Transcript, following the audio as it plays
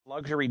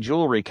Luxury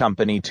jewelry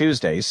company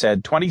Tuesday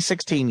said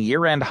 2016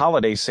 year-end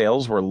holiday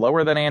sales were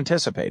lower than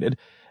anticipated,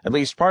 at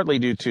least partly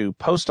due to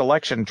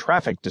post-election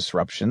traffic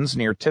disruptions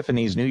near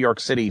Tiffany's New York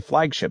City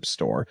flagship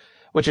store,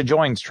 which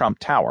adjoins Trump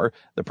Tower,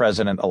 the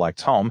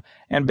president-elect's home,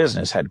 and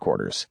business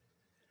headquarters.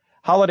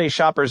 Holiday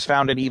shoppers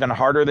found it even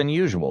harder than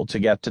usual to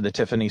get to the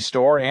Tiffany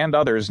store and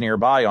others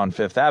nearby on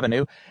Fifth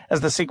Avenue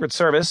as the Secret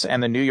Service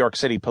and the New York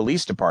City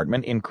Police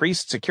Department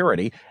increased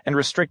security and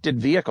restricted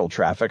vehicle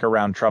traffic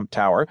around Trump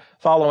Tower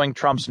following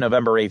Trump's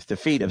November 8th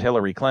defeat of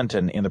Hillary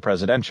Clinton in the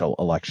presidential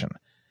election.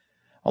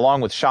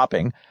 Along with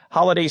shopping,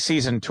 holiday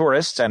season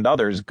tourists and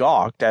others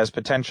gawked as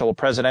potential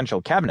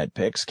presidential cabinet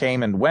picks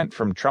came and went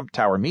from Trump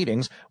Tower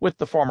meetings with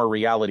the former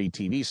reality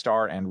TV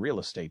star and real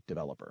estate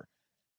developer.